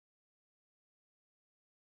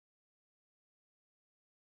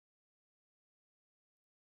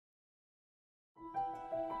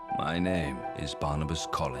My name is Barnabas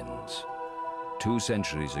Collins. 2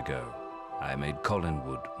 centuries ago, I made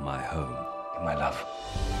Collinwood my home. My love.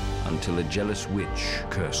 Until a jealous witch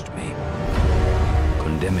cursed me,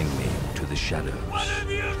 condemning me to the shadows. What have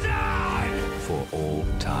you done? For all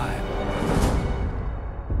time.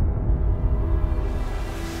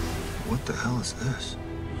 What the hell is this?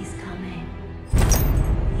 He's coming.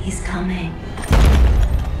 He's coming.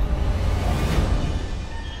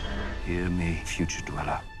 Hear me, future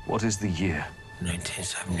dweller. What is the year?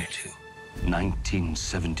 1972.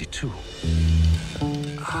 1972.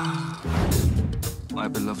 My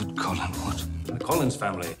beloved Collinwood. The Collins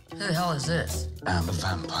family. Who the hell is this? I'm a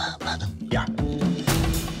vampire, madam. Yeah.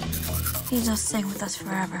 He's just staying with us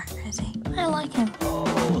forever, is he? I like him.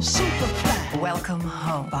 Welcome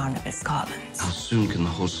home, Barnabas Collins. How soon can the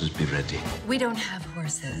horses be ready? We don't have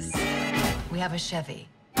horses. We have a Chevy.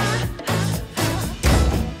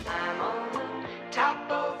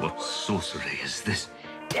 What sorcery is this?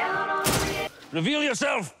 Reveal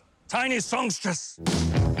yourself, tiny songstress.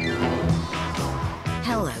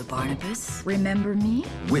 Hello, Barnabas. Remember me?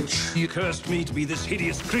 Witch. You cursed me to be this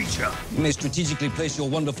hideous creature. You may strategically place your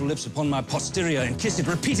wonderful lips upon my posterior and kiss it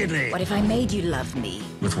repeatedly. What if I made you love me?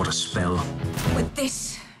 With what a spell. With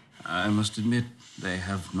this? I must admit, they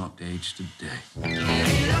have not aged a day.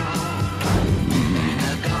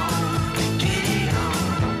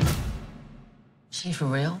 She for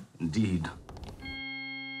real? Indeed.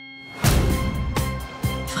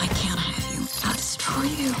 If I can't have you, I'll destroy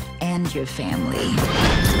you. And your family.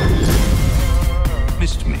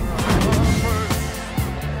 Missed me.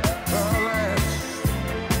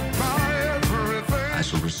 I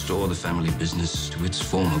shall restore the family business to its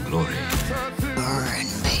former glory. Burn,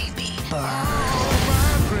 baby, burn.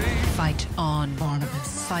 Fight on,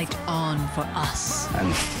 Barnabas. Fight on for us.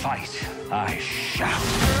 And fight I shall.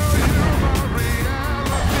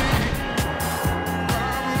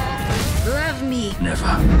 Love me. Never.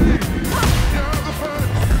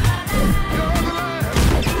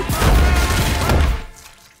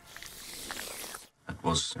 That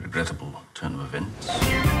was a regrettable turn of events.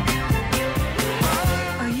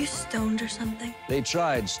 Are you stoned or something? They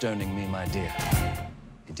tried stoning me, my dear.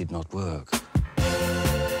 It did not work.